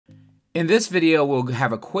In this video, we'll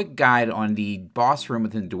have a quick guide on the boss room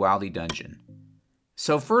within Duality Dungeon.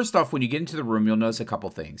 So first off, when you get into the room, you'll notice a couple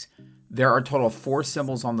things. There are a total of 4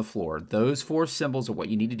 symbols on the floor. Those 4 symbols are what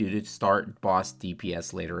you need to do to start boss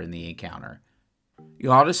DPS later in the encounter.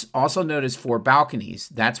 You'll also notice 4 balconies.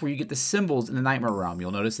 That's where you get the symbols in the Nightmare Realm.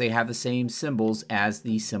 You'll notice they have the same symbols as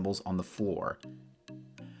the symbols on the floor.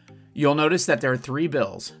 You'll notice that there are 3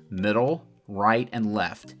 bills: middle, right, and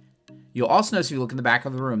left. You'll also notice if you look in the back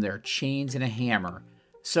of the room, there are chains and a hammer.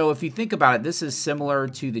 So if you think about it, this is similar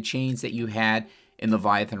to the chains that you had in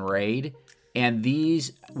Leviathan Raid. And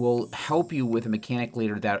these will help you with a mechanic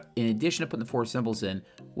later that, in addition to putting the 4 symbols in,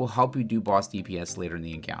 will help you do boss DPS later in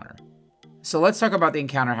the encounter. So let's talk about the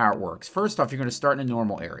encounter, how it works. First off, you're going to start in a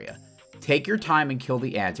normal area. Take your time and kill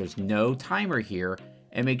the adds. There's no timer here,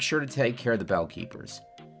 and make sure to take care of the bell keepers.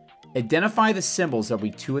 Identify the symbols. There'll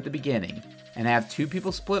be 2 at the beginning, and have 2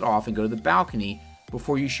 people split off and go to the balcony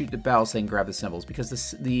before you shoot the bell so they can grab the symbols, because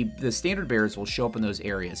the standard bearers will show up in those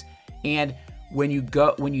areas. And when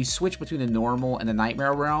you switch between the normal and the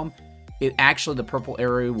Nightmare Realm, the purple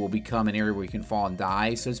area will become an area where you can fall and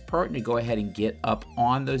die. So it's important to go ahead and get up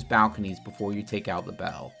on those balconies before you take out the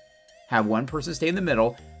bell. Have one person stay in the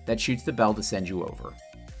middle that shoots the bell to send you over.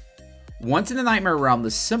 Once in the Nightmare Realm,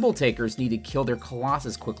 the symbol takers need to kill their Colossus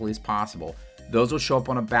as quickly as possible. Those will show up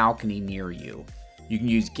on a balcony near you. You can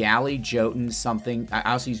use galley, Jotun, something.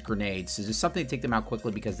 I also use grenades. So just something to take them out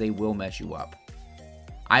quickly because they will mess you up.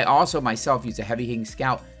 I also myself use a heavy hitting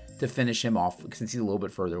scout to finish him off since he's a little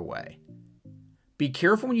bit further away. Be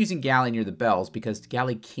careful when using galley near the bells because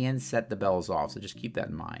galley can set the bells off, so just keep that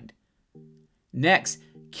in mind. Next,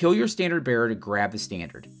 kill your standard bearer to grab the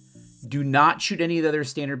standard. Do not shoot any of the other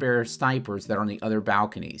standard bearer snipers that are on the other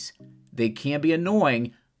balconies. They can be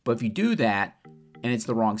annoying, but if you do that and it's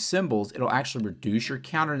the wrong symbols, it'll actually reduce your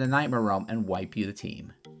counter in the Nightmare Realm and wipe you the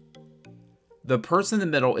team. The person in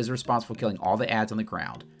the middle is responsible for killing all the adds on the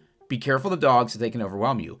ground. Be careful of the dogs so they can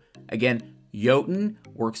overwhelm you. Again, Jotun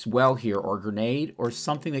works well here, or a grenade, or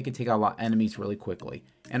something that can take out a lot of enemies really quickly.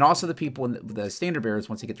 And also the people in the standard bearers,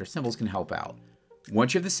 once they get their symbols, can help out.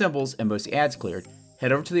 Once you have the symbols and most adds cleared,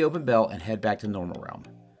 head over to the open bell and head back to the normal realm.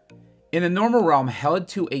 In the normal realm, head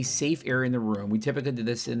to a safe area in the room. We typically did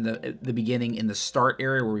this in the beginning, in the start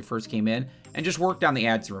area where we first came in, and just work down the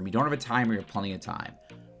adds room. You don't have a timer, you have plenty of time.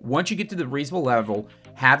 Once you get to the reasonable level,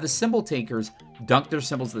 have the symbol takers dunk their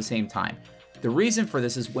symbols at the same time. The reason for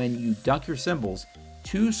this is when you dunk your symbols,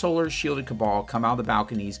 2 solar shielded cabal come out of the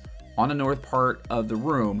balconies on the north part of the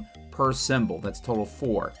room per symbol. That's total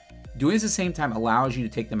 4. Doing this at the same time allows you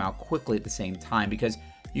to take them out quickly at the same time because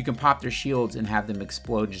you can pop their shields and have them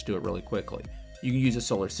explode and just do it really quickly. You can use a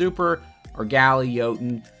solar super or galley,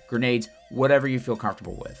 Jotun, grenades, whatever you feel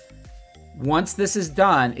comfortable with. Once this is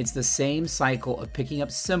done, it's the same cycle of picking up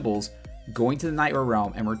symbols, going to the Nightmare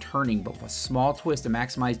Realm, and returning, but with a small twist to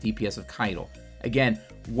maximize DPS of Caiatl. Again,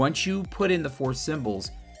 once you put in the 4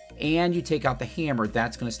 symbols and you take out the hammer,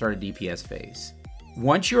 that's going to start a DPS phase.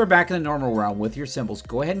 Once you are back in the normal realm with your symbols,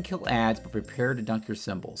 go ahead and kill adds, but prepare to dunk your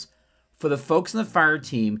symbols. For the folks in the fire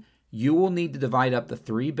team, you will need to divide up the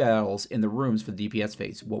 3 bells in the rooms for the DPS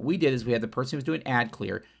phase. What we did is we had the person who was doing add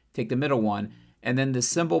clear take the middle one, and then the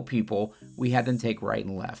symbol people, we had them take right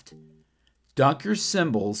and left. Dunk your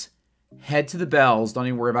symbols, head to the bells, don't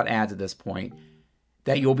even worry about adds at this point,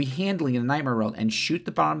 that you'll be handling in the Nightmare Realm, and shoot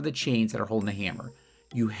the bottom of the chains that are holding the hammer.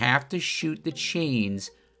 You have to shoot the chains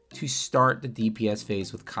to start the DPS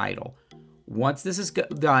phase with Caiatl. Once this is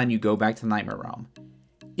done, you go back to the Nightmare Realm.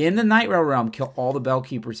 In the Nightmare Realm, kill all the bell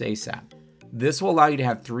keepers ASAP. This will allow you to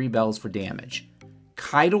have 3 bells for damage.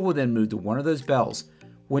 Caiatl will then move to one of those bells.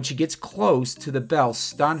 When she gets close to the bell,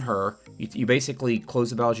 stun her. You basically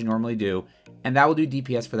close the bell as you normally do, and that will do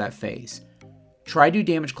DPS for that phase. Try to do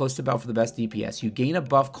damage close to the bell for the best DPS. You gain a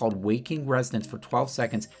buff called Waking Resonance for 12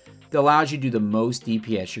 seconds that allows you to do the most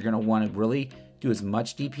DPS. You're going to want to really do as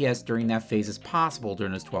much DPS during that phase as possible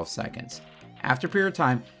during those 12 seconds. After a period of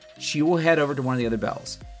time, she will head over to one of the other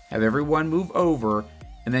bells. Have everyone move over,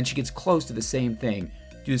 and then she gets close to the same thing.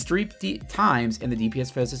 Do this 3 times, and the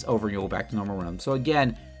DPS phase is over, and you'll go back to normal realm. So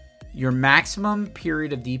again, your maximum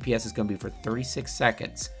period of DPS is going to be for 36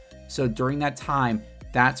 seconds. So during that time,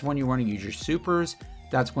 that's when you want to use your supers.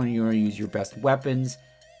 That's when you want to use your best weapons.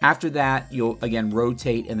 After that, you'll again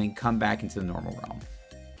rotate and then come back into the normal realm.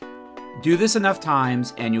 Do this enough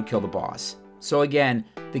times, and you'll kill the boss. So again,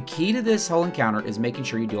 the key to this whole encounter is making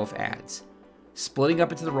sure you deal with adds. Splitting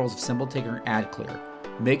up into the roles of symbol taker and add clear.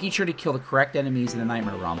 Making sure to kill the correct enemies in the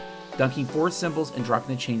Nightmare Realm. Dunking 4 symbols and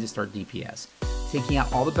dropping the chains to start DPS. Taking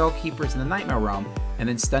out all the bell keepers in the Nightmare Realm, and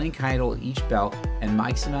then stunning Caiatl at each bell and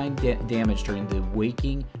maximizing damage during the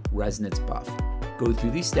Waking resonance buff. Go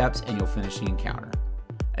through these steps and you'll finish the encounter.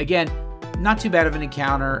 Again, not too bad of an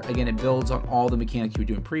encounter. Again, it builds on all the mechanics you were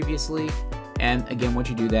doing previously. And again, once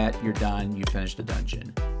you do that, you're done. You finished the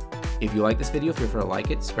dungeon. If you like this video, feel free to like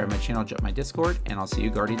it, subscribe to my channel, jump my Discord, and I'll see you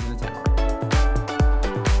Guardians in the Tower.